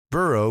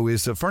Burrow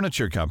is a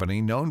furniture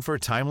company known for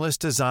timeless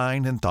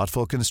design and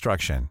thoughtful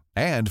construction,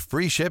 and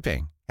free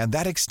shipping, and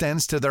that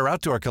extends to their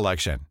outdoor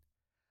collection.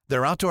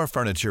 Their outdoor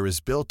furniture is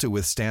built to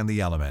withstand the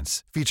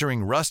elements,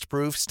 featuring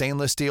rust-proof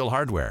stainless steel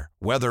hardware,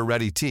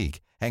 weather-ready teak,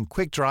 and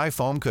quick-dry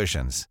foam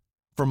cushions.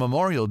 For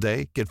Memorial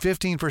Day, get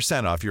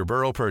 15% off your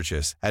Burrow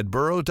purchase at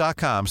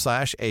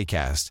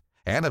burrow.com/ACAST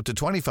and up to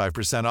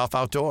 25% off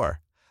outdoor.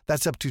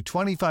 That's up to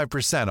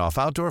 25% off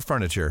outdoor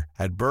furniture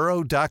at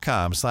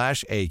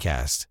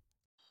burrow.com/ACAST.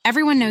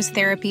 Everyone knows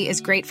therapy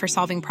is great for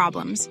solving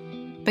problems,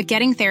 but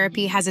getting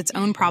therapy has its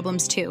own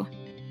problems too,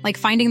 like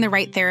finding the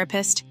right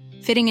therapist,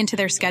 fitting into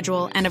their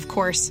schedule, and of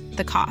course,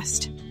 the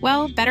cost.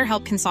 Well,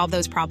 BetterHelp can solve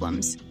those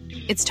problems.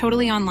 It's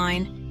totally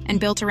online and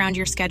built around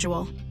your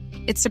schedule.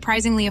 It's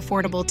surprisingly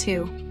affordable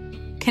too.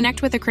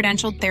 Connect with a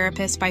credentialed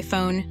therapist by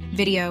phone,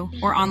 video,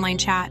 or online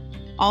chat,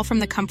 all from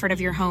the comfort of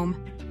your home.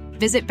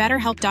 Visit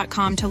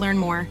BetterHelp.com to learn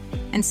more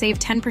and save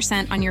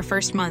 10% on your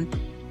first month.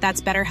 That's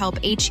BetterHelp,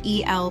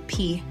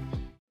 H-E-L-P.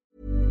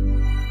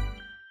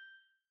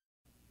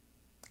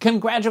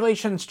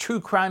 Congratulations, true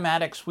crime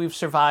addicts. We've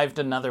survived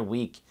another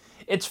week.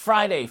 It's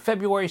Friday,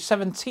 February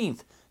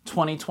 17th,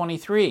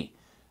 2023.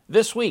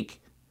 This week,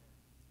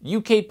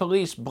 UK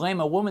police blame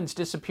a woman's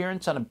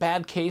disappearance on a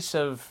bad case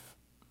of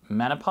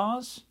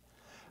menopause.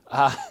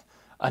 A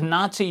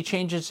Nazi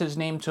changes his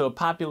name to a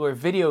popular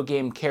video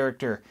game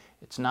character.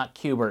 It's not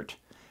Qbert.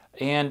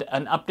 And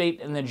an update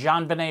in the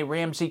JonBenet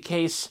Ramsey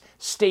case.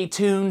 Stay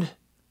tuned.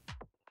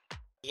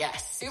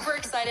 Yes, super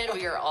excited.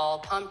 We are all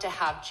pumped to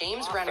have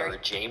James Renner.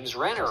 James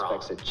Renner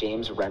on. That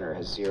James Renner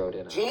has zeroed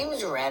in on.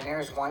 James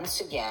Renner once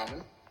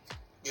again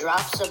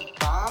drops a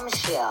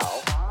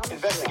bombshell.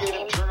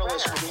 Investigative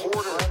journalist,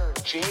 reporter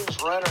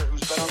James Renner,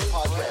 who's been on the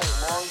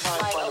podcast,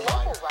 longtime friend of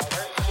mine.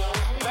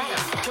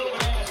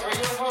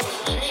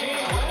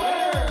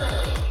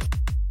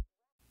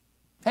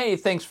 Hey,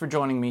 thanks for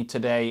joining me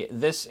today.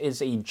 This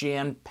is a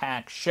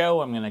jam-packed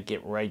show. I'm going to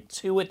get right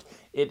to it.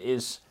 It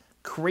is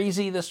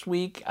crazy this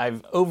week.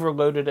 I've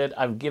overloaded it.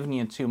 I've given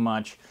you too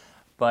much,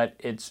 but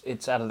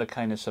it's out of the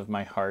kindness of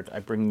my heart. I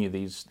bring you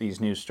these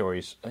news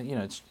stories.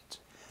 It's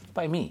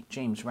by me,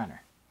 James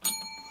Renner.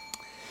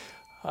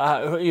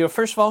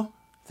 First of all,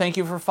 thank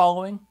you for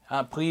following.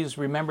 Please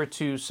remember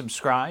to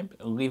subscribe.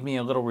 Leave me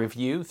a little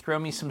review. Throw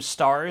me some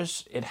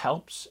stars. It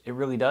helps. It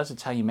really does.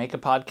 It's how you make a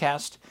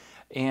podcast.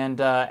 And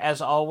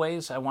as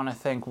always, I want to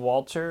thank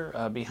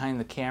Walter behind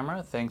the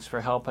camera. Thanks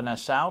for helping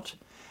us out.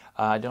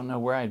 I don't know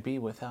where I'd be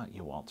without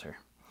you, Walter.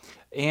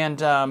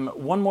 And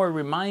one more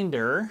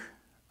reminder,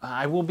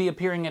 I will be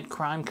appearing at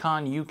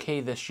CrimeCon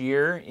UK this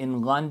year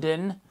in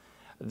London.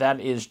 That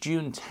is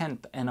June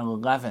 10th and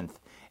 11th.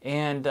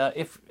 And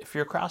if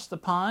you're across the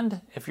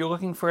pond, if you're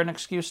looking for an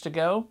excuse to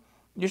go,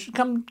 you should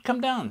come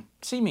down,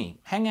 see me,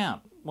 hang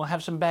out. We'll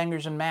have some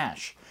bangers and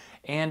mash.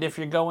 And if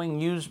you're going,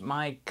 use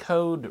my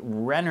code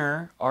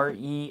RENNER,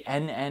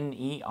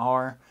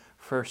 R-E-N-N-E-R,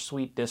 for a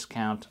sweet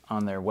discount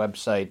on their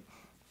website.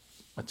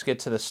 Let's get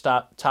to the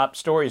top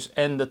stories.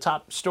 And the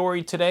top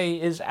story today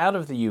is out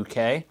of the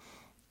UK.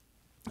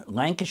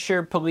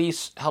 Lancashire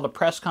police held a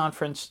press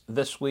conference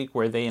this week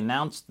where they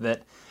announced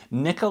that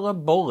Nicola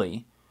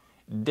Bulley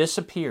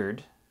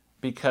disappeared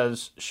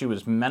because she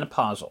was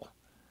menopausal.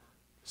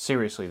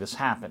 Seriously, this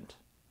happened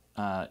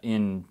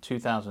in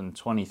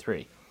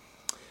 2023.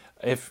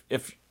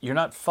 If you're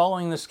not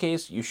following this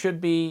case, you should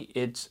be.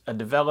 It's a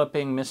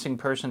developing missing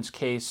persons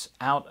case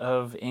out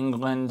of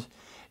England,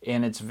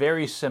 and it's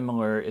very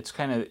similar.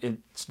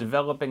 It's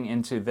developing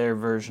into their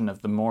version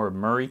of the Maura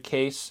Murray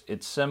case.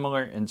 It's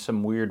similar in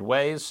some weird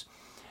ways.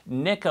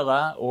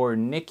 Nicola, or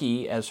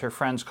Nikki as her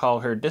friends call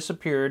her,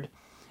 disappeared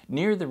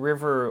near the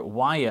River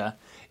Wyre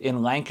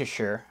in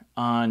Lancashire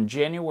on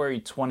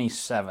January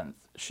 27th.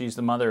 She's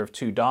the mother of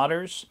 2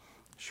 daughters.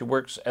 She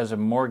works as a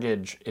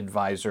mortgage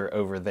advisor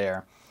over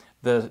there.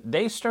 The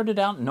day started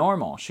out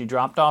normal. She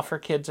dropped off her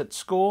kids at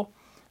school.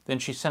 Then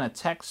she sent a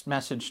text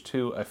message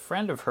to a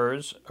friend of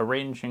hers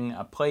arranging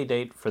a play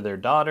date for their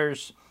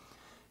daughters.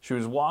 She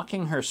was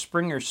walking her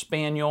Springer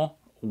Spaniel,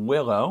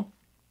 Willow.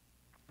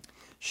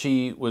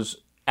 She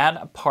was at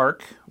a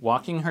park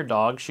walking her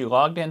dog. She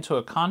logged into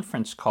a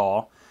conference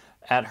call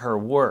at her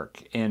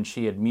work, and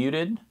she had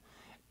muted,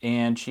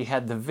 and she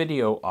had the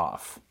video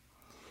off.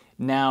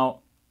 Now,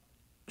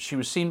 she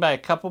was seen by a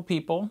couple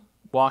people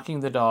walking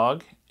the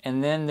dog,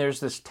 and then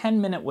there's this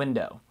 10-minute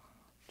window,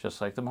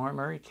 just like the Maura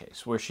Murray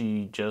case, where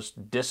she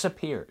just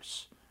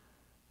disappears.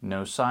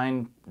 No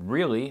sign,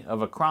 really, of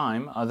a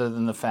crime other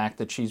than the fact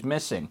that she's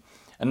missing.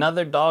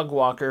 Another dog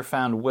walker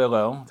found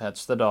Willow,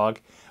 that's the dog,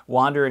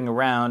 wandering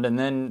around, and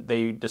then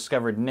they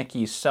discovered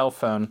Nikki's cell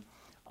phone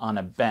on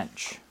a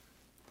bench.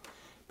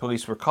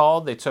 Police were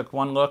called. They took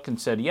one look and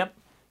said, yep,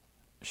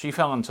 she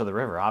fell into the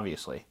river,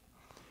 obviously.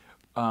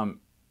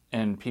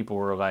 And people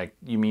were like,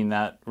 you mean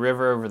that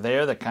river over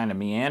there that kind of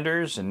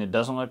meanders and it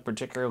doesn't look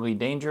particularly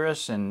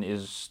dangerous and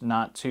is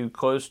not too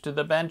close to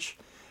the bench?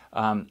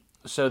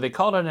 So they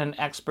called in an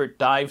expert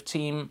dive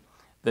team.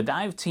 The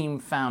dive team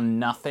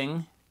found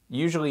nothing.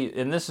 Usually,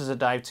 and this is a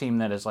dive team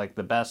that is like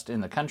the best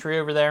in the country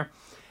over there.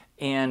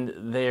 and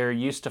they're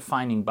used to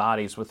finding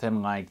bodies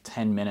within like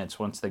 10 minutes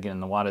once they get in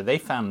the water. They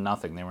found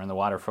nothing. They were in the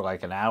water for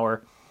like an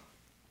hour.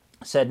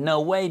 Said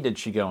no way did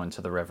she go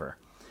into the river.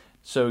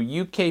 So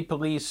UK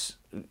police,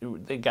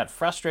 they got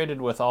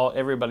frustrated with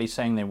everybody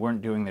saying they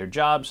weren't doing their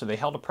job, so they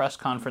held a press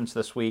conference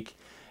this week,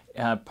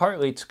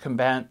 partly to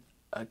combat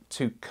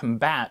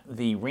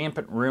the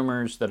rampant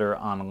rumors that are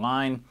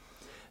online.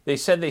 They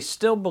said they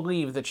still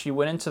believe that she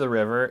went into the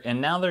river,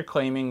 and now they're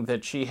claiming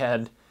that she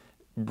had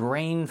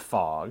brain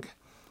fog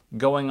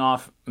going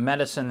off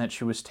medicine that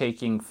she was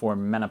taking for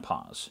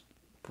menopause.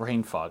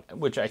 Brain fog,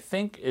 which I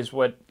think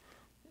isn't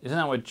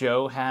that what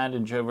Joe had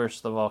in Joe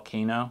versus the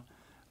Volcano?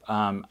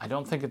 I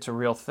don't think it's a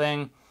real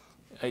thing.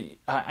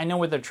 I know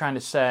what they're trying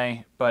to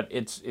say, but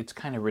it's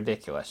kind of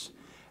ridiculous.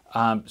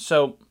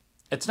 So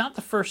it's not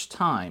the first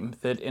time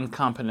that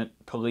incompetent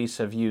police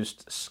have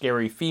used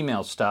scary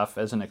female stuff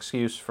as an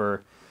excuse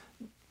for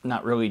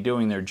not really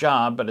doing their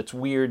job, but it's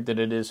weird that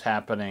it is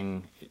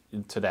happening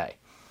today.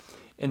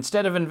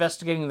 Instead of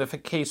investigating the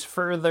case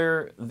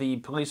further, the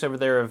police over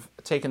there have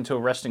taken to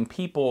arresting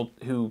people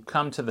who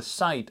come to the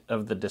site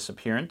of the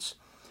disappearance.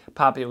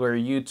 Popular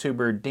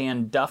YouTuber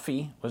Dan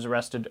Duffy was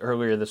arrested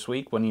earlier this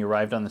week when he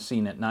arrived on the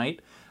scene at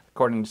night,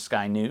 according to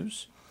Sky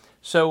News.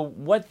 So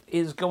what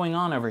is going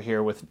on over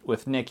here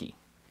with Nikki?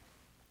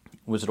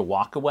 Was it a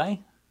walkaway?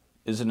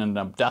 Is it an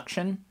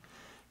abduction?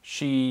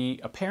 She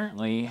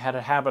apparently had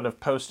a habit of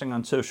posting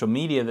on social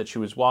media that she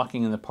was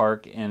walking in the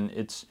park, and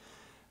it's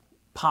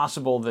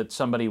possible that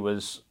somebody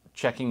was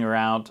checking her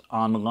out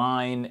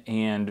online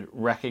and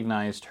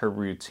recognized her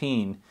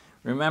routine.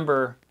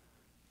 Remember,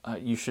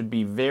 you should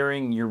be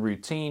varying your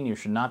routine. You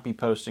should not be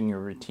posting your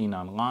routine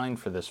online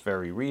for this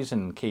very reason,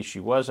 in case she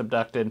was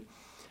abducted.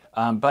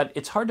 But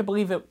it's hard to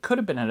believe it could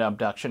have been an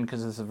abduction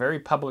because it's a very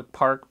public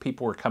park.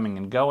 People were coming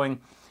and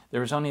going.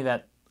 There was only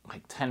that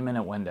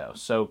 10-minute window.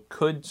 So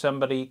could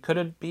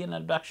it be an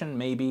abduction?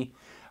 Maybe.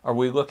 Are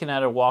we looking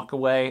at a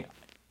walkaway?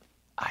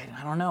 I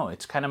don't know.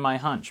 It's kind of my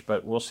hunch,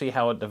 but we'll see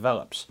how it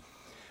develops.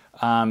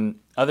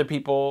 Other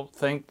people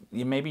think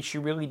maybe she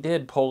really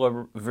did pull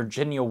a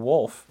Virginia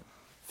Woolf,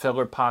 fill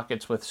her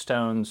pockets with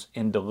stones,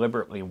 and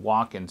deliberately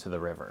walk into the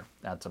river.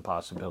 That's a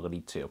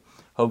possibility too.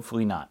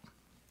 Hopefully not.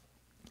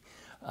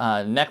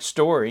 Next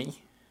story.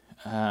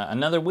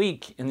 Another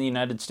week in the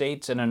United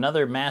States and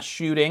another mass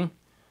shooting.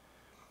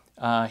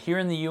 Here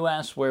in the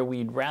U.S., where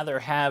we'd rather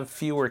have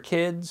fewer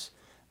kids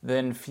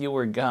than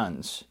fewer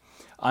guns.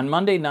 On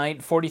Monday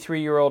night,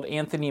 43-year-old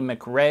Anthony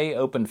McRae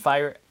opened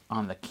fire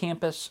on the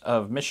campus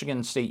of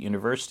Michigan State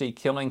University,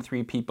 killing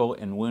 3 people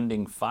and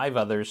wounding 5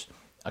 others,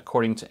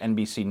 according to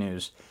NBC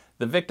News.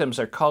 The victims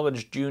are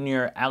college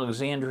junior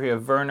Alexandria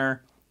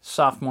Verner,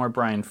 sophomore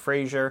Brian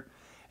Frazier,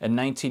 and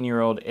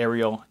 19-year-old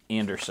Ariel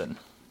Anderson.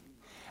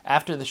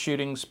 After the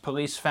shootings,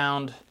 police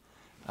found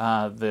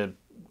the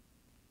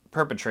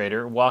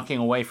perpetrator walking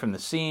away from the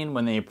scene.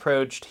 When they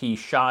approached, he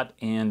shot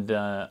and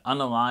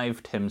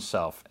unalived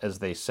himself, as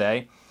they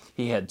say.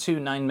 He had 2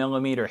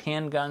 9mm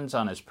handguns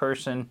on his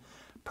person,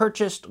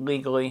 purchased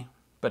legally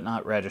but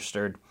not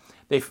registered.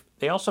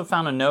 They also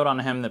found a note on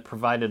him that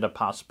provided a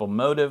possible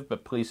motive,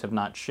 but police have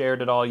not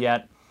shared it all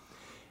yet.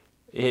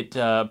 It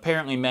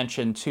apparently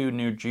mentioned 2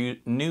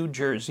 New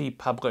Jersey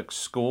public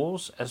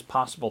schools as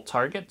possible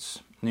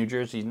targets. New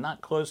Jersey's not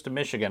close to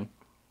Michigan,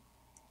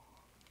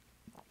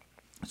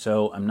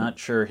 so I'm not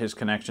sure his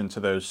connection to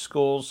those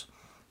schools.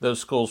 Those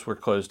schools were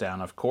closed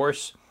down, of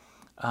course.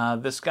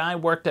 This guy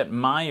worked at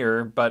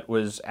Meijer but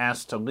was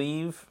asked to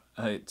leave.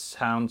 It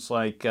sounds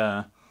like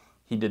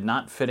he did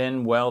not fit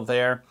in well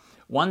there.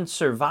 One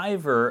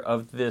survivor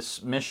of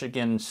this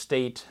Michigan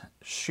State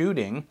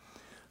shooting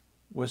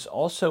was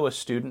also a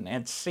student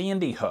at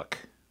Sandy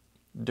Hook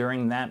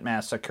during that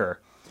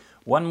massacre.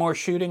 One more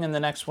shooting and the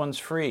next one's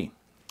free.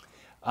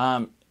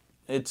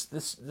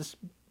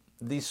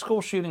 These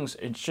school shootings,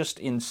 it's just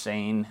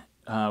insane.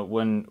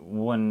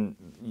 When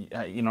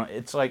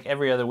it's like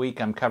every other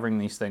week I'm covering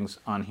these things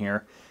on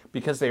here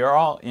because they are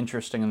all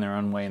interesting in their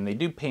own way and they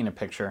do paint a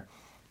picture.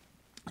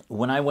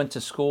 When I went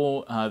to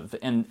school,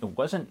 and it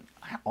wasn't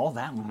all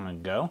that long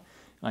ago,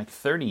 like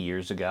 30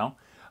 years ago,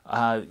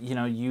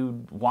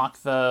 you'd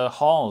walk the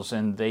halls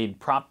and they'd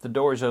prop the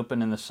doors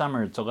open in the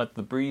summer to let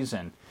the breeze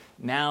in.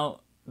 Now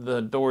the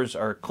doors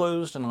are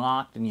closed and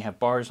locked and you have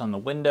bars on the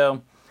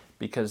window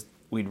because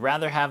we'd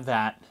rather have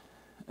that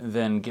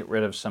than get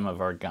rid of some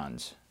of our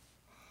guns.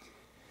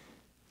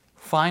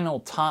 Final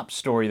top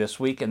story this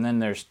week, and then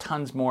there's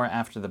tons more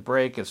after the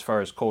break as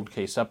far as cold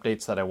case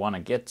updates that I want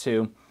to get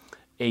to.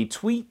 A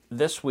tweet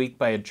this week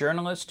by a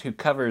journalist who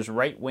covers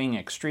right-wing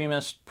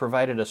extremists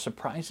provided a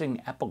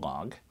surprising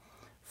epilogue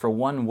for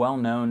one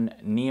well-known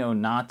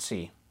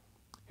neo-Nazi.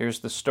 Here's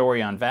the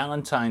story. On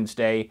Valentine's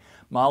Day,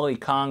 Molly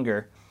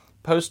Conger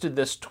posted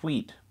this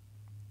tweet,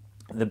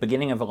 the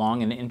beginning of a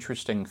long and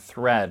interesting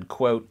thread.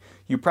 Quote,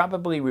 "You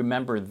probably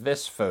remember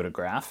this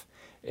photograph.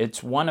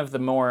 It's one of the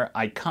more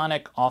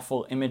iconic,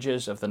 awful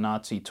images of the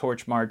Nazi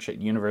torch march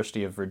at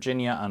University of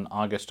Virginia on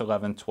August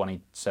 11,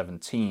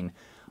 2017.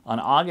 On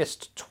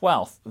August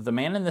 12th, the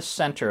man in the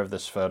center of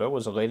this photo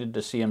was elated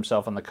to see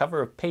himself on the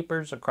cover of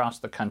papers across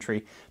the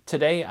country.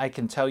 Today, I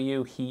can tell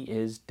you he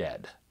is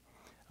dead.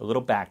 A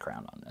little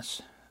background on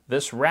this.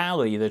 This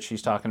rally that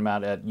she's talking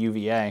about at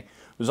UVA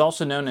was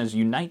also known as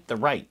Unite the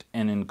Right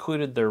and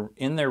included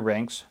in their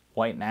ranks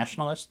white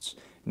nationalists,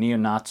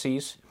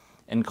 neo-Nazis,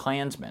 and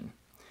Klansmen.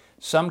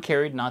 Some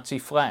carried Nazi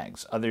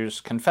flags, others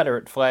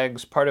Confederate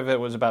flags. Part of it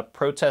was about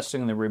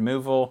protesting the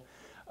removal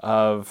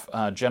of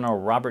General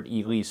Robert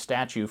E. Lee's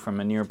statue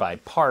from a nearby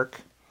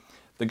park.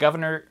 The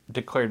governor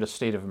declared a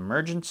state of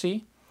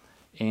emergency,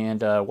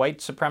 and a white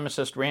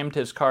supremacist rammed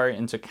his car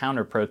into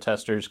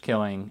counter-protesters,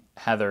 killing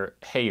Heather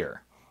Heyer.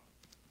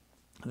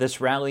 This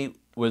rally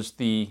was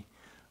the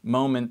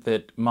moment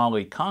that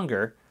Molly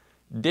Conger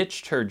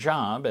ditched her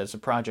job as a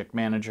project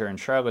manager in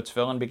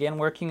Charlottesville and began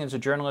working as a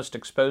journalist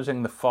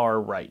exposing the far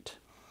right.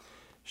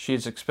 She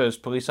has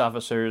exposed police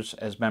officers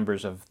as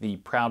members of the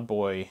Proud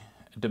Boy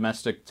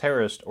domestic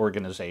terrorist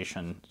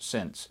organization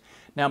since.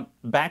 Now,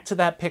 back to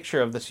that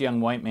picture of this young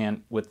white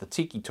man with the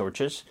tiki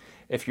torches.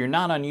 If you're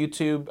not on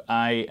YouTube,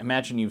 I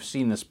imagine you've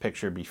seen this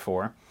picture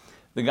before.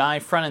 The guy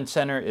front and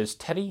center is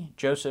Teddy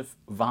Joseph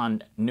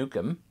Von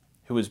Newcomb,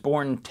 who was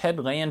born Ted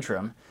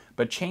Landrum,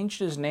 but changed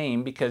his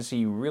name because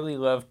he really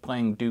loved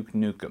playing Duke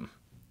Nukem.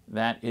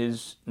 That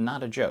is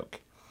not a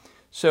joke.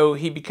 So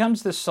he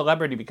becomes this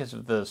celebrity because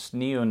of this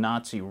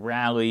neo-Nazi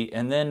rally,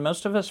 and then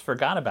most of us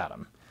forgot about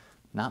him.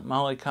 Not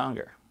Molly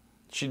Conger.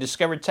 She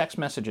discovered text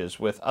messages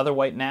with other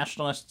white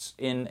nationalists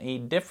in a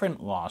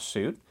different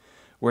lawsuit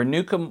where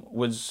Newcomb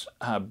was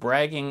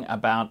bragging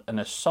about an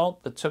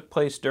assault that took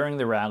place during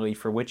the rally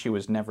for which he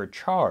was never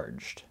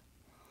charged.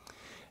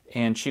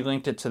 And she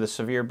linked it to the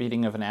severe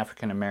beating of an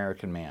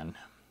African-American man.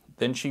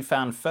 Then she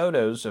found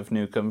photos of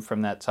Newcomb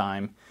from that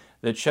time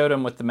that showed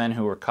him with the men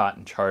who were caught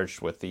and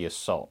charged with the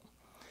assault.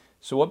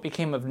 So what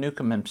became of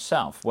Newcomb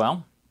himself?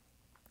 Well,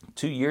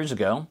 2 years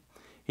ago,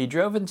 he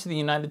drove into the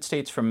United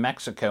States from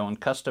Mexico, and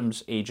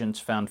customs agents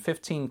found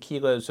 15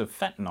 kilos of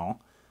fentanyl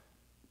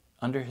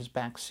under his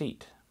back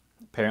seat.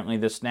 Apparently,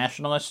 this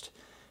nationalist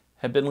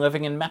had been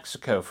living in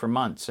Mexico for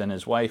months and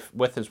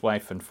with his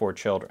wife and 4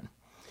 children.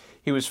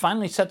 He was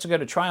finally set to go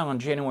to trial on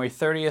January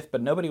 30th,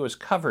 but nobody was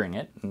covering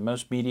it, and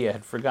most media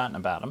had forgotten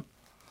about him.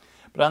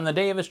 But on the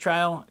day of his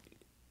trial,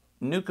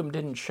 Newcomb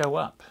didn't show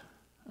up.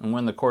 And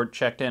when the court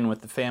checked in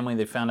with the family,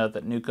 they found out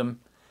that Newcomb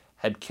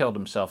had killed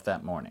himself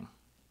that morning.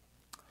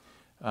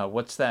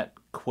 What's that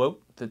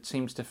quote that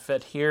seems to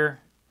fit here?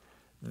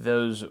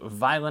 Those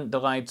violent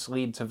delights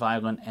lead to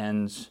violent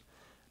ends.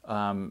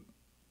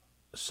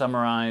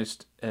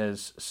 Summarized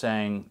as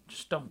saying,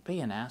 just don't be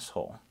an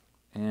asshole,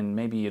 and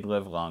maybe you'd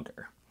live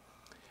longer.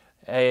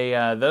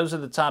 Those are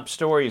the top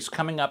stories.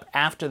 Coming up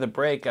after the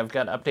break, I've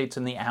got updates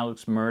in the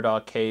Alex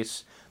Murdaugh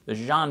case, the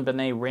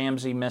JonBenet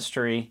Ramsey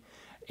mystery,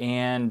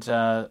 and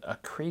a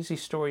crazy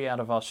story out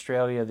of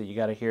Australia that you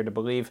got to hear to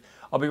believe.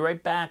 I'll be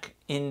right back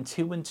in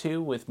 2 and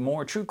 2 with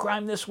more True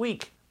Crime This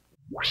Week.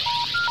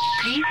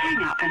 Please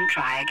hang up and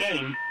try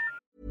again.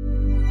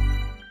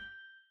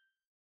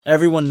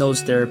 Everyone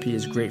knows therapy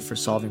is great for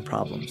solving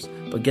problems,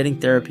 but getting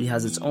therapy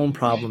has its own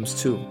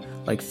problems too,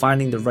 like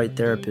finding the right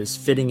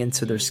therapist, fitting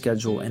into their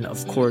schedule, and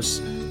of course,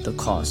 the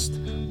cost.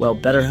 Well,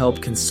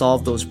 BetterHelp can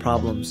solve those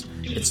problems.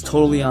 It's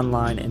totally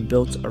online and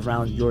built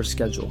around your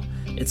schedule.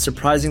 It's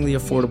surprisingly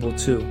affordable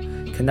too.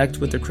 Connect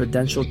with a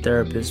credentialed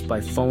therapist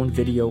by phone,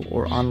 video,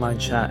 or online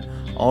chat,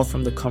 all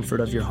from the comfort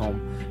of your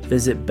home.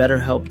 Visit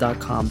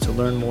BetterHelp.com to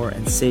learn more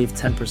and save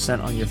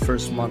 10% on your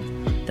first month.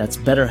 That's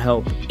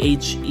BetterHelp,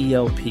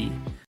 H-E-L-P.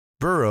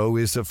 Burrow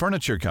is a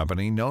furniture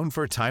company known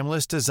for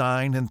timeless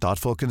design and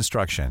thoughtful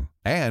construction,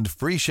 and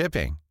free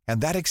shipping,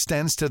 and that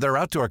extends to their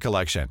outdoor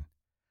collection.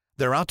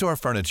 Their outdoor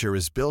furniture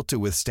is built to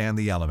withstand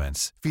the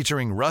elements,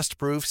 featuring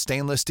rust-proof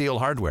stainless steel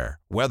hardware,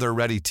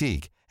 weather-ready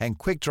teak, and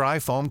quick-dry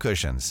foam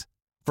cushions.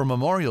 For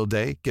Memorial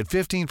Day, get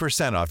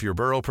 15% off your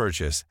Burrow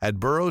purchase at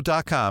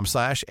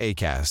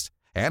burrow.com/ACAST,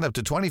 and up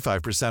to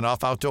 25%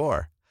 off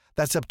outdoor.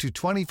 That's up to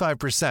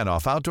 25%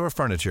 off outdoor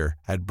furniture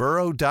at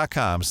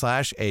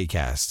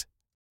burrow.com/ACAST.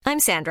 I'm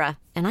Sandra,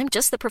 and I'm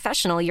just the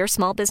professional your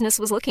small business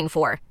was looking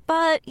for.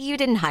 But you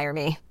didn't hire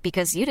me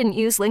because you didn't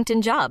use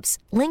LinkedIn Jobs.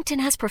 LinkedIn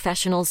has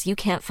professionals you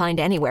can't find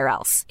anywhere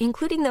else,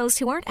 including those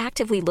who aren't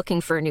actively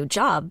looking for a new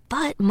job,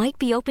 but might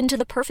be open to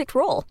the perfect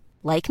role,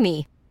 like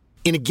me.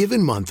 In a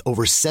given month,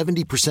 over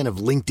 70% of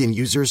LinkedIn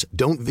users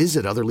don't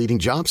visit other leading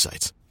job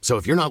sites. So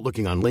if you're not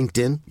looking on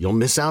LinkedIn, you'll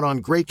miss out on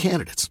great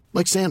candidates,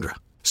 like Sandra.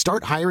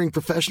 Start hiring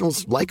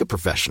professionals like a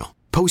professional.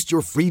 Post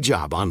your free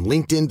job on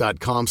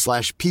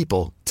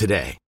linkedin.com/people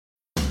today.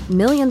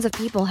 Millions of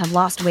people have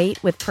lost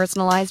weight with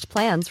personalized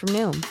plans from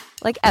Noom.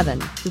 Like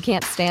Evan, who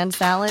can't stand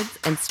salads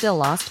and still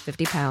lost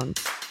 50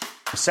 pounds.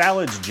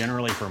 Salads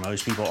generally for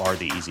most people are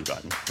the easy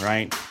button,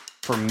 right?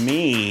 For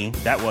me,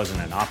 that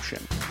wasn't an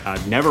option.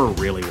 I never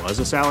really was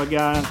a salad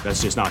guy.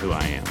 That's just not who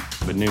I am.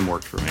 But Noom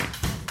worked for me.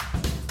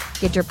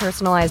 Get your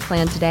personalized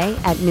plan today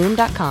at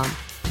Noom.com.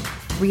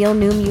 Real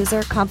Noom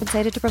user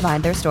compensated to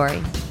provide their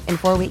story. In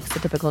 4 weeks, the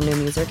typical Noom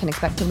user can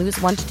expect to lose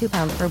 1 to 2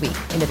 pounds per week.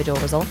 Individual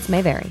results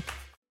may vary.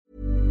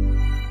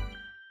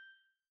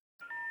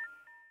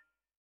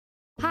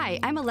 Hi,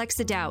 I'm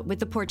Alexa Doubt with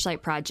the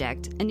Porchlight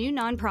Project, a new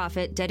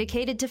nonprofit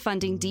dedicated to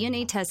funding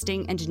DNA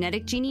testing and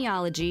genetic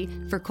genealogy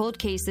for cold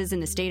cases in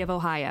the state of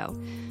Ohio.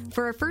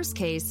 For our first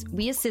case,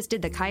 we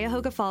assisted the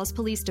Cuyahoga Falls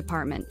Police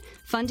Department,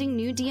 funding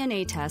new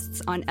DNA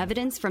tests on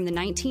evidence from the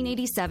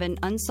 1987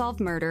 unsolved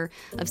murder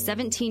of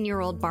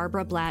 17-year-old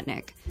Barbara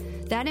Blatnick.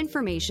 That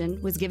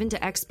information was given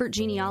to expert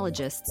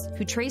genealogists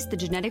who traced the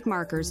genetic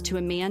markers to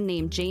a man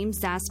named James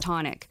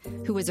Zastonic,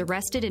 who was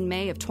arrested in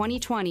May of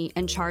 2020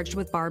 and charged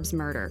with Barb's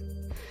murder.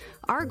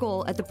 Our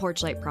goal at the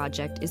Porchlight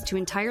Project is to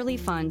entirely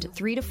fund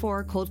 3 to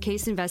 4 cold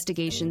case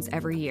investigations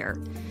every year.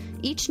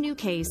 Each new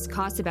case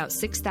costs about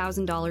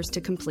 $6,000 to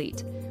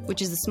complete,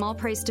 which is a small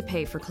price to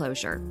pay for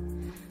closure.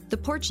 The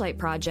Porchlight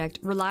Project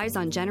relies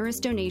on generous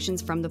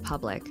donations from the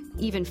public.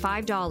 Even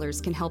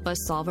 $5 can help us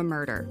solve a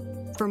murder.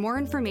 For more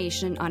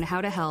information on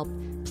how to help,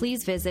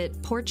 please visit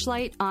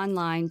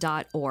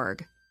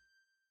porchlightonline.org.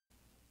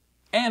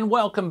 And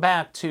welcome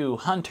back to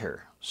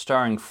Hunter,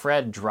 starring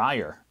Fred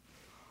Dryer.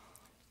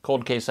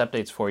 Cold case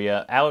updates for you.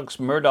 Alex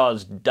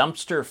Murdaugh's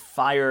dumpster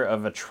fire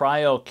of a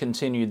trial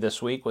continued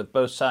this week, with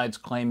both sides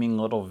claiming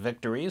little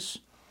victories.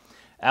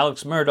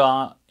 Alex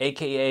Murdaugh,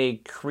 a.k.a.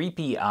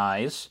 Creepy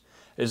Eyes,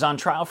 is on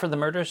trial for the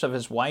murders of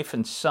his wife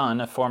and son,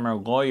 a former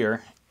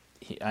lawyer.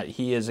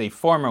 He is a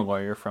former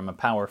lawyer from a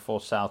powerful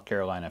South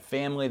Carolina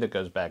family that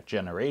goes back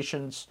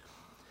generations.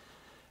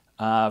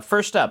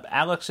 First up,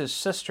 Alex's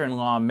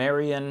sister-in-law,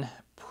 Marion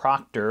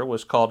Proctor,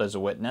 was called as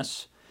a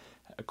witness,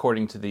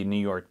 according to the New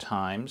York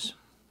Times.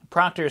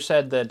 Proctor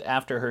said that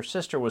after her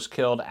sister was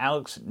killed,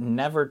 Alex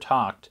never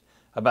talked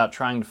about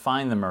trying to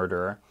find the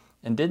murderer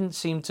and didn't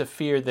seem to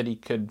fear that he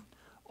could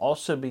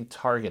also be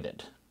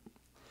targeted.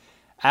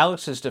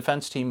 Alex's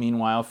defense team,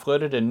 meanwhile,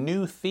 floated a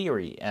new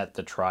theory at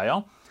the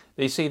trial.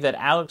 They say that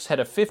Alex had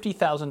a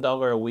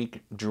 $50,000 a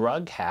week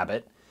drug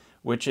habit,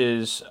 which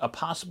is a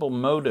possible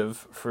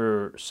motive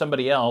for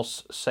somebody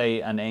else,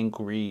 say an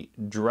angry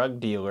drug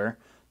dealer,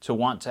 to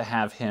want to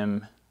have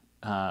him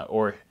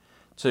or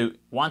to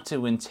want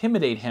to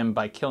intimidate him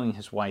by killing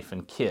his wife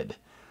and kid.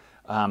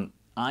 I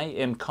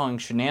am calling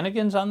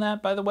shenanigans on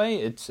that, by the way.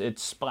 It's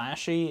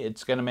splashy.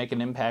 It's going to make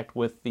an impact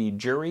with the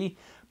jury,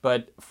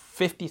 but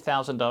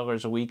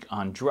 $50,000 a week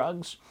on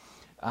drugs.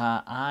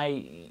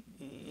 I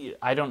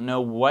don't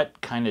know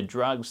what kind of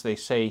drugs they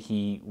say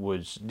he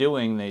was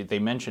doing. They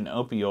mention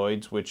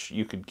opioids, which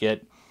you could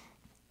get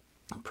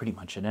pretty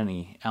much at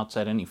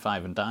outside any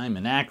Five and Dime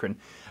in Akron.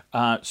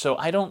 So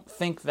I don't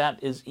think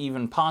that is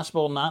even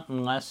possible, not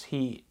unless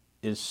he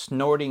is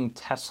snorting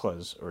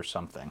Teslas or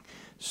something.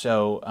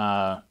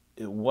 So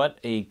what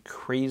a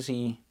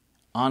crazy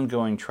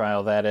ongoing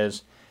trial that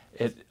is.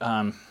 It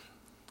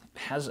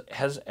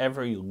has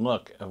every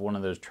look of one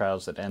of those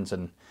trials that ends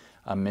in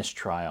a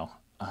mistrial,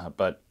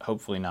 but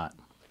hopefully not.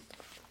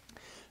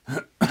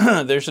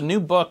 There's a new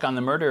book on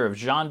the murder of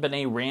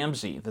JonBenet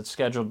Ramsey that's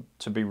scheduled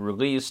to be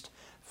released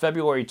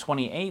February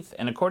 28th,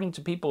 and according to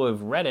people who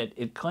have read it,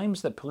 it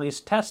claims that police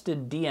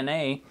tested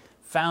DNA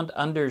found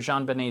under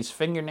JonBenet's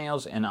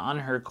fingernails and on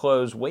her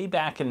clothes way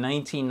back in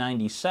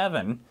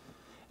 1997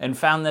 and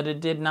found that it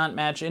did not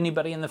match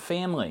anybody in the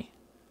family.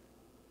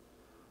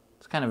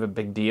 It's kind of a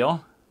big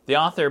deal. The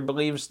author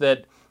believes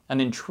that an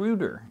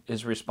intruder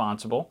is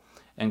responsible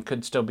and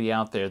could still be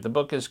out there. The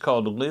book is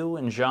called Lou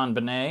and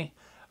JonBenet,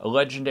 a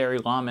legendary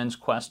lawman's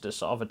quest to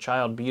solve a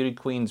child beauty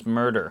queen's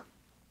murder.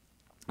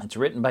 It's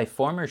written by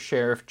former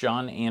Sheriff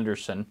John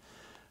Anderson,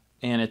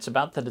 and it's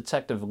about the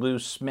detective Lou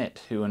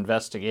Smith who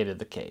investigated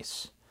the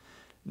case.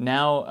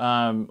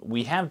 Now,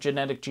 we have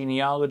genetic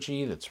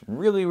genealogy that's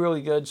really,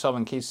 really good,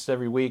 solving cases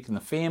every week, and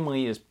the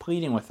family is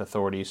pleading with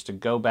authorities to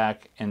go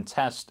back and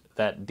test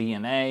that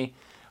DNA.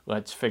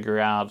 Let's figure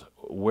out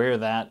where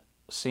that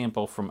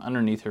sample from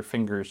underneath her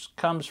fingers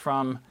comes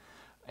from,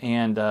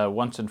 and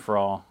once and for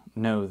all,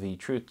 know the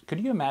truth. Could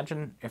you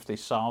imagine if they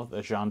solved the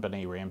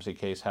JonBenet Ramsey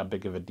case, how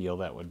big of a deal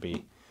that would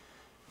be?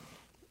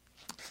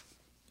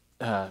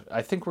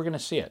 I think we're going to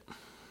see it.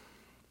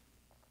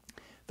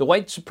 The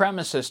white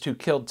supremacist who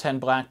killed 10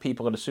 black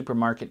people at a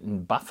supermarket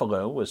in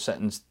Buffalo was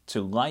sentenced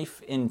to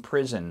life in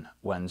prison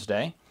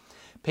Wednesday.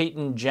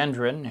 Peyton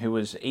Gendron, who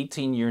was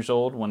 18 years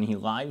old when he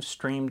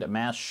live-streamed a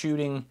mass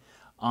shooting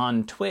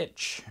on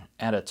Twitch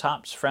at a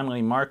Tops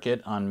Friendly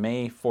Market on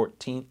May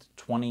 14th,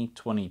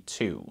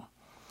 2022.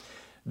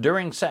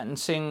 During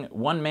sentencing,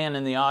 one man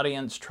in the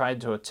audience tried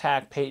to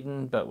attack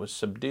Peyton but was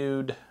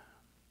subdued.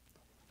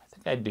 I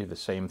think I'd do the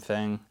same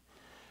thing.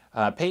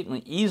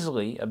 Peyton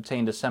easily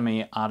obtained a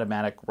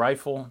semi-automatic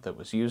rifle that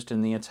was used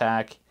in the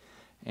attack,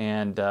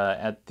 and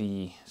at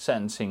the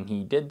sentencing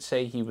he did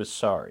say he was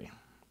sorry.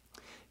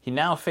 He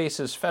now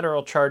faces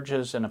federal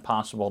charges and a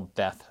possible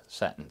death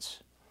sentence.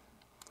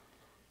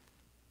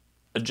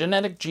 A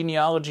genetic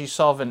genealogy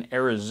solve in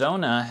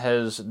Arizona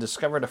has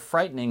discovered a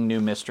frightening new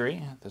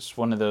mystery. This is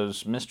one of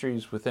those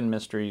mysteries within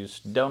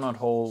mysteries, donut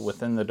hole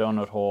within the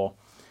donut hole.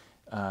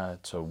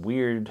 It's a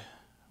weird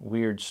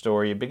weird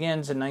story. It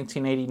begins in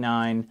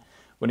 1989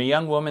 when a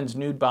young woman's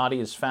nude body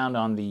is found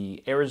on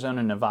the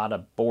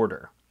Arizona-Nevada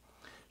border.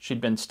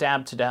 She'd been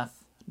stabbed to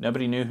death.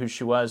 Nobody knew who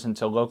she was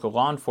until local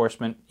law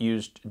enforcement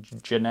used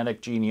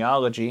genetic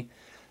genealogy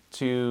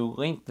to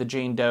link the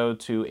Jane Doe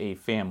to a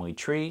family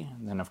tree.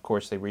 And then, of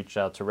course, they reached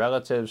out to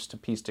relatives to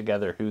piece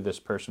together who this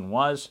person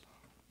was.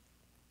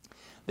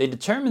 They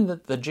determined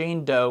that the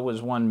Jane Doe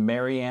was one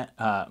Marina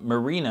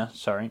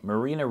Ramos.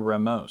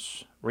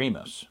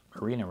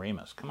 Marina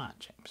Ramos. Come on,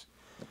 James.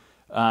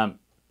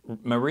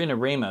 Marina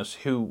Ramos,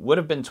 who would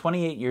have been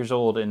 28 years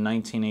old in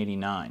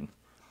 1989.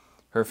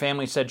 Her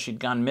family said she'd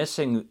gone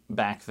missing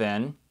back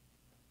then.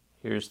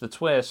 Here's the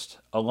twist,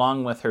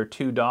 along with her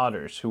 2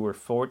 daughters, who were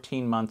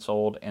 14 months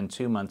old and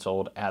 2 months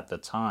old at the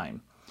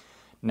time.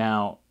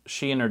 Now,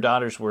 she and her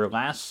daughters were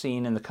last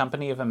seen in the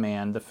company of a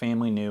man the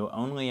family knew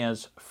only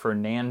as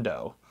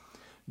Fernando,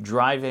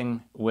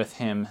 driving with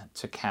him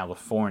to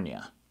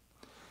California.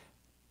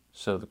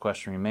 So the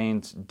question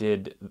remains,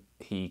 did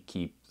he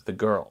keep the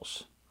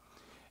girls?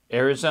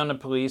 Arizona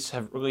police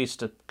have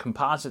released a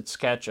composite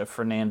sketch of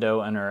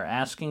Fernando and are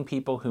asking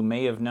people who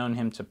may have known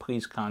him to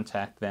please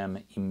contact them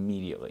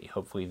immediately.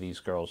 Hopefully these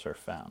girls are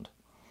found.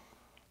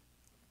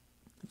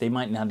 They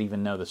might not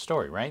even know the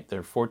story, right?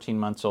 They're 14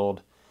 months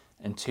old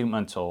and 2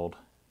 months old.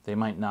 They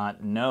might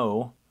not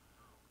know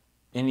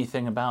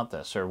anything about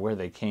this or where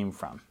they came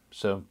from.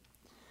 So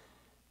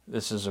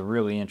this is a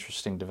really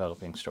interesting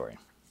developing story.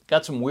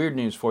 Got some weird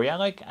news for you. I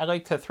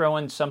like to throw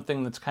in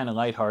something that's kind of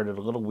lighthearted,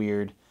 a little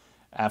weird,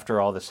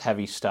 after all this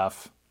heavy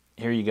stuff.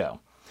 Here you go.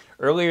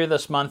 Earlier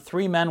this month,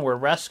 3 men were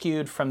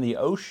rescued from the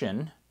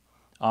ocean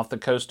off the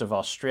coast of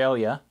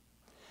Australia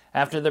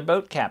after their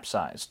boat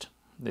capsized.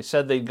 They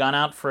said they'd gone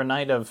out for a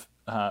night of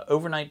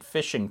overnight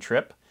fishing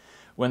trip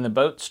when the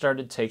boat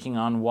started taking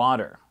on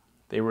water.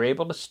 They were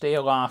able to stay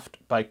aloft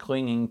by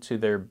clinging to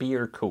their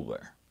beer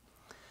cooler.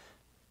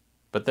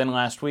 But then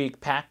last week,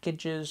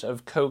 packages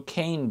of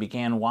cocaine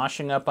began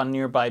washing up on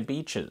nearby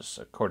beaches,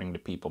 according to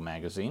People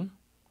magazine.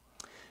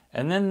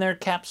 And then their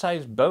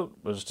capsized boat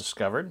was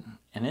discovered,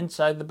 and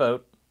inside the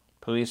boat,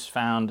 police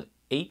found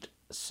 8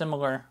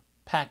 similar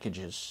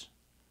packages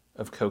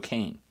of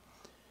cocaine.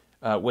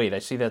 Wait, I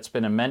see that's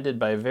been amended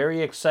by a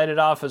very excited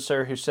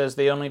officer who says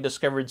they only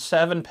discovered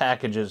 7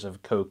 packages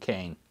of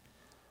cocaine.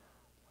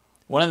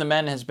 One of the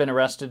men has been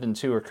arrested and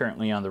 2 are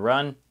currently on the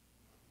run.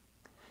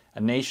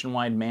 A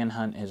nationwide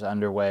manhunt is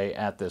underway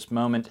at this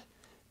moment.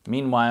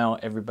 Meanwhile,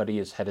 everybody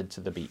is headed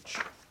to the beach.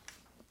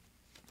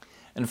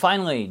 And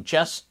finally,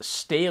 Jess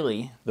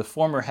Staley, the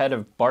former head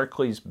of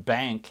Barclays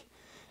Bank,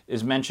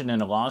 is mentioned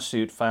in a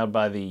lawsuit filed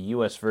by the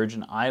U.S.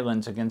 Virgin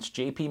Islands against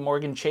J.P.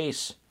 Morgan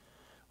Chase,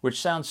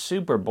 which sounds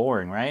super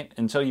boring, right?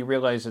 Until you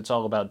realize it's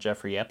all about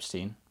Jeffrey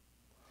Epstein.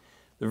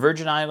 The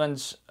Virgin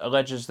Islands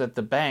alleges that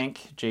the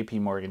bank, J.P.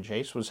 Morgan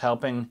Chase, was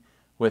helping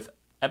with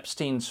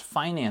Epstein's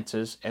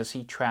finances as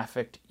he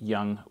trafficked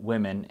young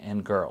women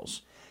and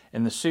girls.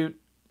 In the suit,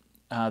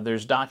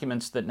 there's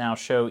documents that now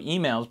show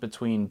emails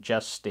between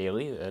Jess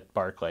Staley at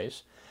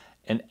Barclays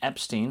and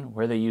Epstein,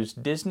 where they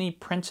used Disney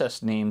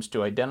princess names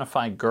to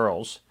identify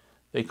girls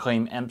they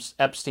claim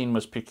Epstein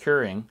was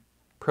procuring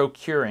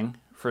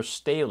for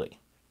Staley.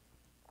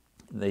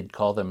 They'd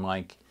call them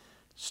like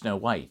Snow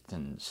White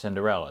and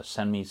Cinderella.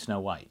 Send me Snow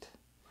White.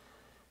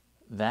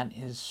 That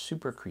is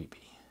super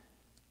creepy.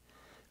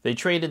 They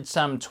traded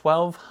some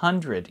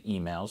 1,200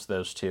 emails,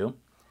 those two,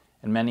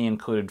 and many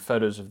included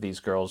photos of these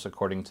girls,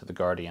 according to The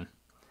Guardian.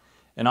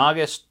 In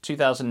August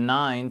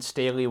 2009,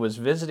 Staley was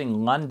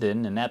visiting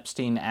London, and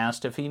Epstein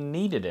asked if he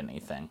needed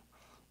anything.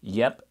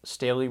 Yep,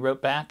 Staley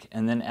wrote back,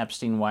 and then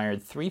Epstein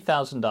wired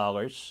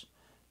 $3,000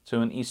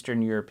 to an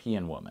Eastern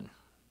European woman.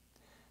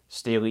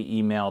 Staley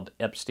emailed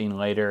Epstein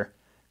later,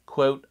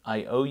 quote,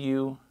 "I owe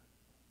you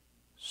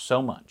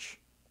so much,"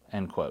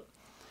 end quote.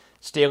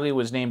 Staley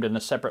was named in a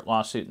separate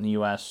lawsuit in the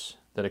U.S.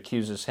 that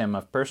accuses him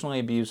of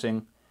personally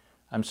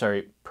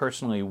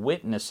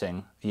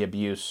witnessing the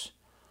abuse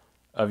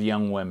of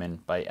young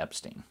women by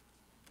Epstein.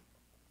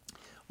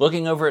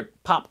 Looking over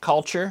at pop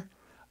culture,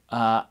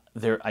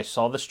 I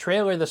saw this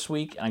trailer this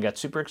week, and I got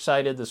super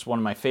excited. This is one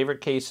of my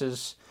favorite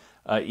cases,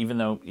 even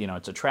though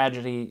it's a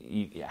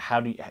tragedy.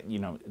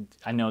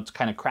 I know it's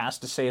kind of crass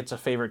to say it's a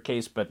favorite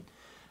case, but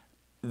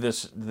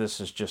this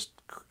is just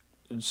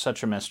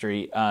such a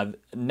mystery.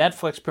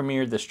 Netflix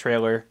premiered this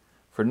trailer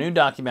for a new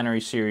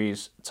documentary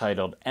series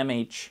titled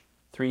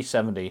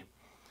MH370,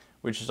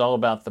 which is all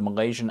about the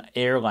Malaysian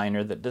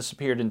airliner that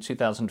disappeared in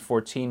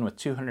 2014 with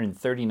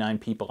 239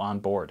 people on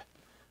board.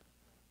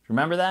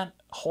 Remember that?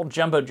 A whole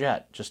jumbo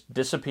jet just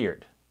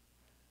disappeared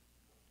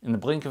in the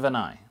blink of an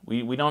eye.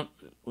 We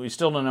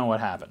still don't know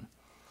what happened.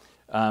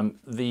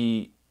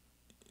 It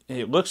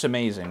looks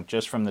amazing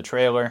just from the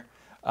trailer.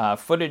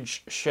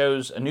 Footage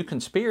shows a new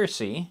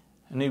conspiracy,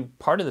 a new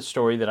part of the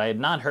story that I had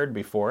not heard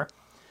before,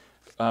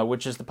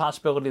 which is the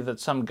possibility that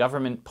some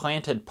government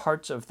planted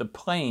parts of the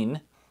plane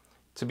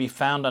to be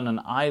found on an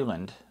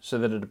island so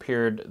that it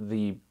appeared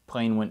the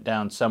plane went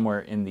down somewhere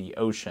in the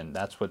ocean.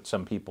 That's what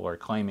some people are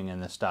claiming in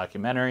this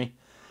documentary.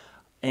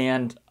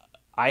 And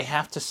I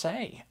have to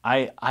say,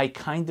 I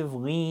kind of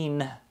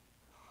lean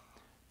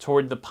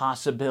toward the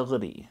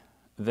possibility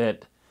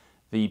that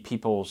the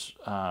People's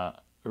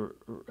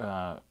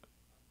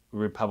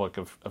Republic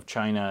of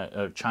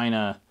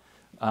China,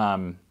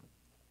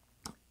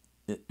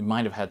 it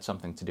might have had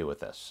something to do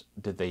with this.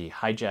 Did they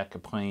hijack a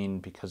plane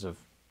because of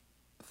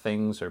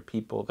things or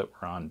people that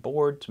were on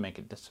board to make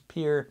it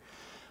disappear?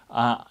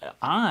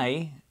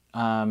 I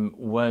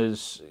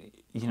was,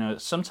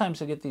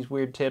 sometimes I get these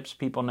weird tips.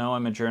 People know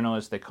I'm a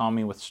journalist. They call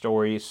me with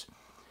stories.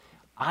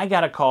 I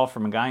got a call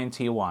from a guy in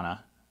Tijuana.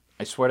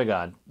 I swear to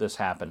God, this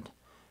happened.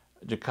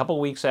 A couple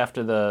weeks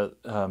after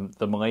the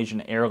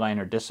Malaysian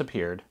airliner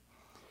disappeared,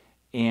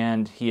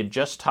 and he had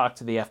just talked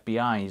to the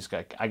FBI. He's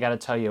like, I got to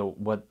tell you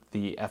what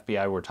the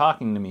FBI were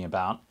talking to me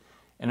about.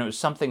 And it was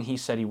something he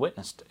said he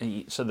witnessed.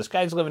 So this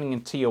guy's living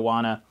in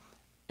Tijuana,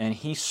 and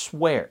he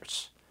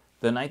swears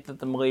the night that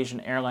the Malaysian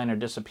airliner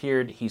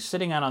disappeared, he's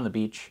sitting out on the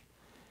beach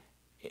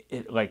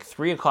at like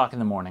 3 o'clock in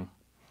the morning,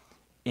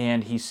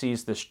 and he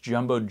sees this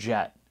jumbo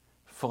jet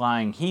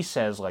flying, he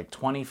says, like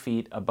 20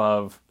 feet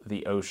above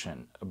the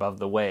ocean, above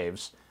the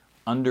waves,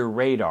 under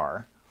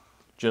radar,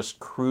 just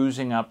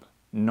cruising up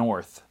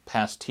north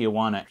past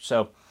Tijuana.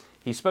 So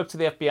he spoke to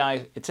the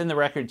FBI. It's in the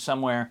record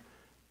somewhere.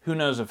 Who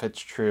knows if it's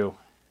true?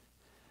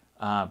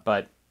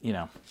 But,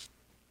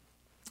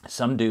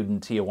 some dude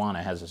in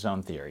Tijuana has his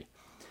own theory.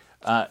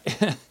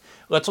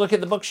 Let's look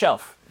at the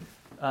bookshelf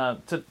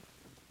to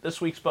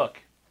this week's book.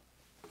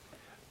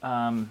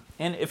 And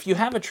if you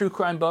have a true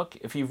crime book,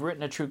 if you've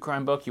written a true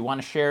crime book, you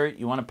want to share it,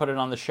 you want to put it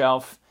on the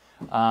shelf,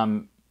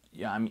 I'm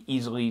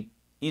easily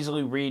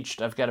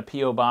reached. I've got a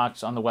P.O.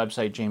 box on the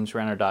website,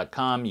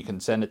 jamesrenner.com. You can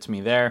send it to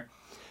me there.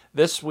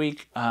 This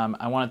week,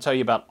 I want to tell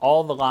you about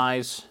all the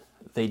lies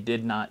they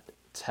did not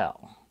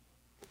tell.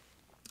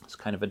 It's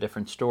kind of a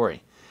different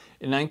story.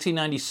 In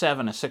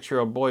 1997, a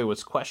 6-year-old boy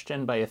was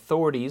questioned by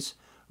authorities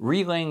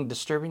relaying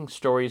disturbing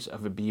stories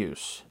of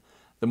abuse.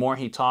 The more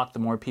he talked, the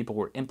more people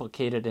were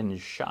implicated in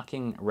his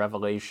shocking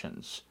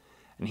revelations.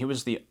 And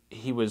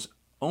he was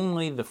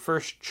only the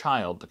first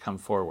child to come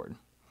forward.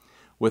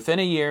 Within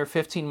a year,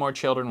 15 more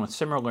children with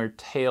similar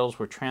tales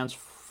were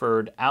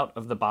transferred out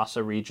of the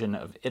Bassa region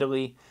of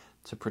Italy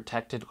to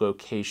protected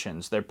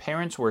locations. Their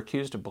parents were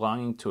accused of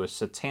belonging to a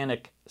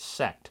satanic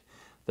sect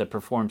that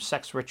performed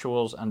sex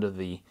rituals under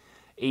the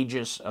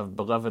aegis of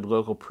beloved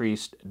local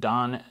priest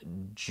Don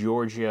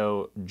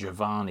Giorgio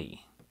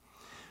Giovanni.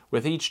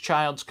 With each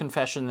child's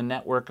confession, the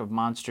network of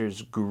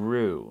monsters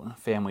grew.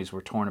 Families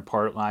were torn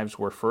apart, lives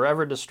were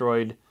forever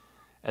destroyed,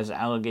 as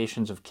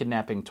allegations of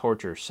kidnapping,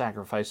 torture,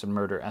 sacrifice, and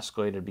murder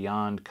escalated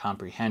beyond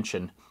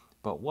comprehension.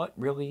 But what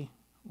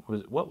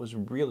was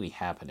really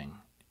happening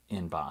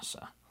in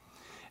Bassa?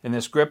 In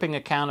this gripping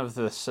account of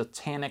the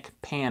satanic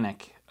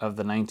panic of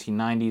the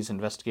 1990s,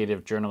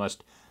 investigative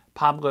journalist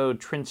Pablo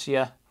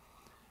Trincia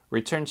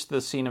returns to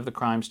the scene of the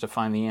crimes to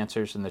find the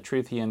answers, and the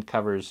truth he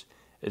uncovers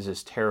is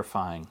as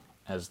terrifying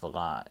as the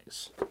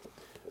lies.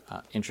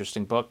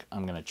 Interesting book.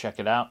 I'm going to check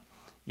it out.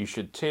 You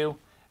should too.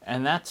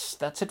 And that's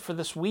it for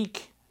this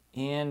week.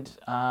 And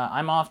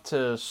I'm off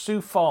to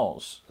Sioux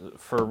Falls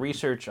for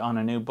research on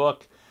a new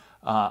book.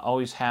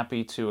 Always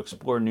happy to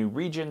explore new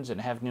regions and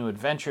have new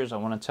adventures. I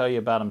want to tell you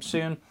about them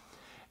soon.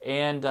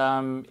 And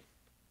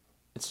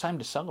it's time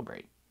to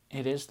celebrate.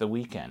 It is the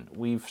weekend.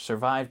 We've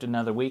survived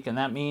another week, and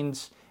that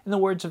means, in the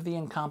words of the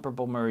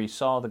incomparable Murray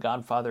Saul, the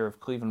godfather of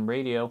Cleveland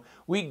radio,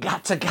 we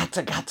gotta get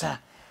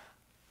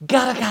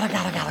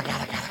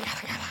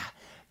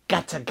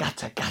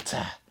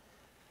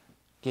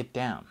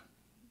down,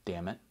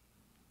 damn it.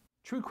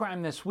 True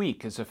Crime This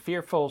Week is a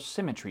Fearful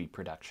Symmetry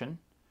production.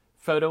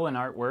 Photo and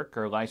artwork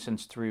are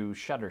licensed through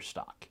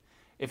Shutterstock.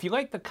 If you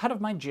like the cut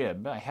of my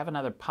jib, I have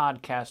another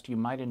podcast you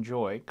might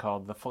enjoy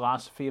called The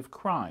Philosophy of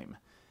Crime,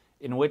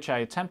 in which I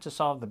attempt to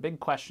solve the big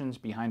questions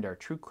behind our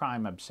true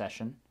crime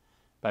obsession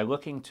by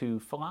looking to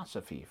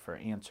philosophy for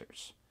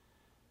answers.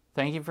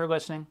 Thank you for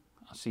listening.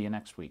 I'll see you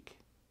next week.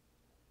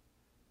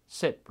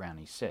 Sit,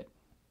 Brownie, sit.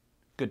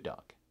 Good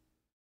dog.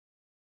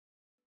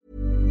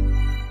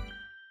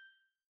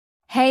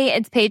 Hey,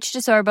 it's Paige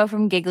DeSorbo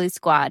from Giggly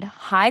Squad.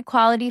 High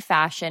quality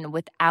fashion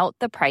without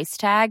the price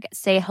tag.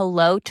 Say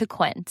hello to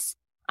Quince.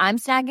 I'm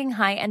snagging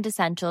high-end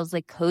essentials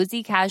like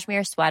cozy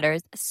cashmere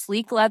sweaters,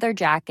 sleek leather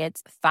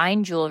jackets,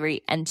 fine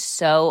jewelry, and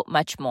so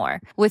much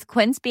more. With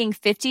Quince being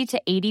 50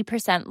 to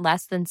 80%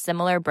 less than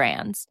similar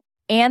brands.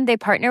 And they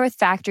partner with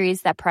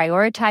factories that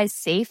prioritize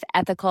safe,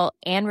 ethical,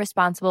 and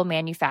responsible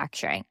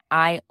manufacturing.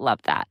 I love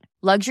that.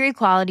 Luxury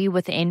quality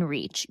within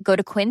reach. Go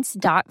to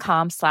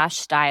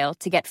quince.com/style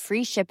to get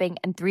free shipping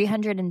and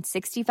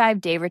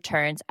 365-day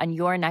returns on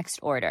your next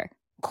order.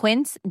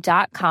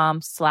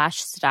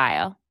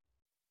 Quince.com/style.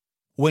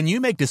 When you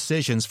make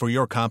decisions for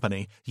your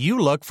company, you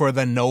look for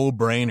the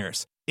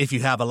no-brainers. If you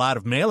have a lot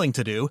of mailing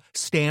to do,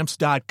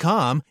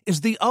 Stamps.com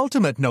is the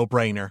ultimate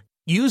no-brainer.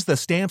 Use the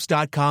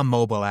Stamps.com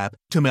mobile app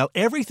to mail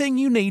everything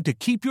you need to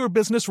keep your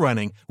business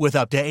running with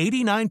up to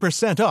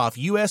 89% off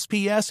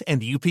USPS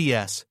and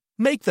UPS.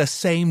 Make the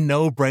same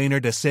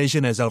no-brainer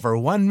decision as over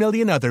 1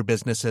 million other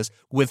businesses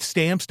with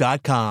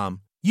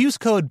Stamps.com. Use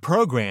code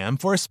PROGRAM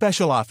for a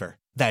special offer.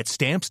 That's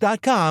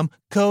Stamps.com,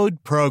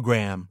 code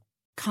PROGRAM.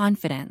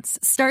 Confidence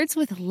starts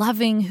with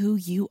loving who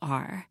you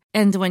are.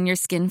 And when your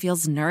skin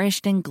feels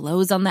nourished and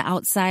glows on the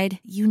outside,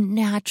 you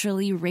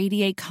naturally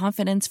radiate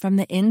confidence from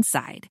the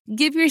inside.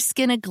 Give your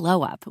skin a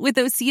glow up with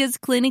Osea's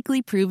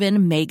clinically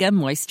proven Mega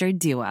Moisture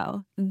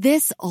Duo.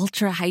 This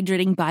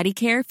ultra-hydrating body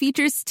care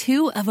features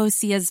 2 of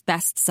Osea's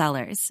best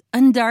sellers,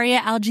 Undaria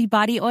Algae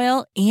Body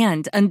Oil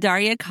and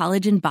Undaria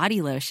Collagen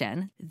Body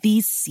Lotion.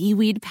 These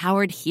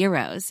seaweed-powered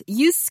heroes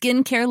use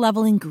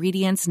skincare-level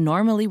ingredients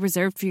normally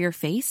reserved for your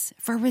face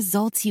for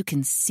results you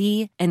can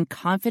see and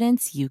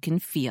confidence you can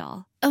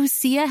feel.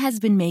 Osea has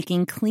been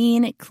making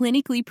clean,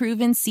 clinically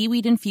proven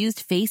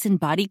seaweed-infused face and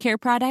body care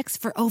products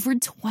for over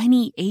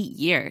 28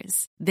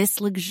 years. This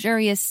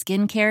luxurious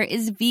skincare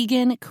is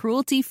vegan,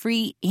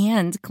 cruelty-free,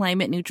 and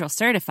climate-neutral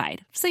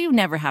certified, so you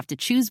never have to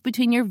choose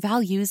between your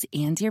values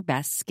and your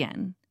best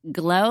skin.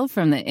 Glow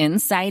from the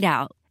inside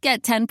out.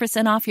 Get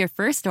 10% off your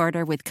first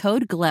order with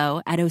code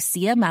GLOW at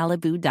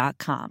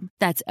OseaMalibu.com.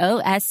 That's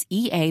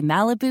OSEA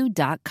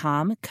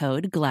Malibu.com,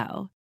 code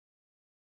GLOW.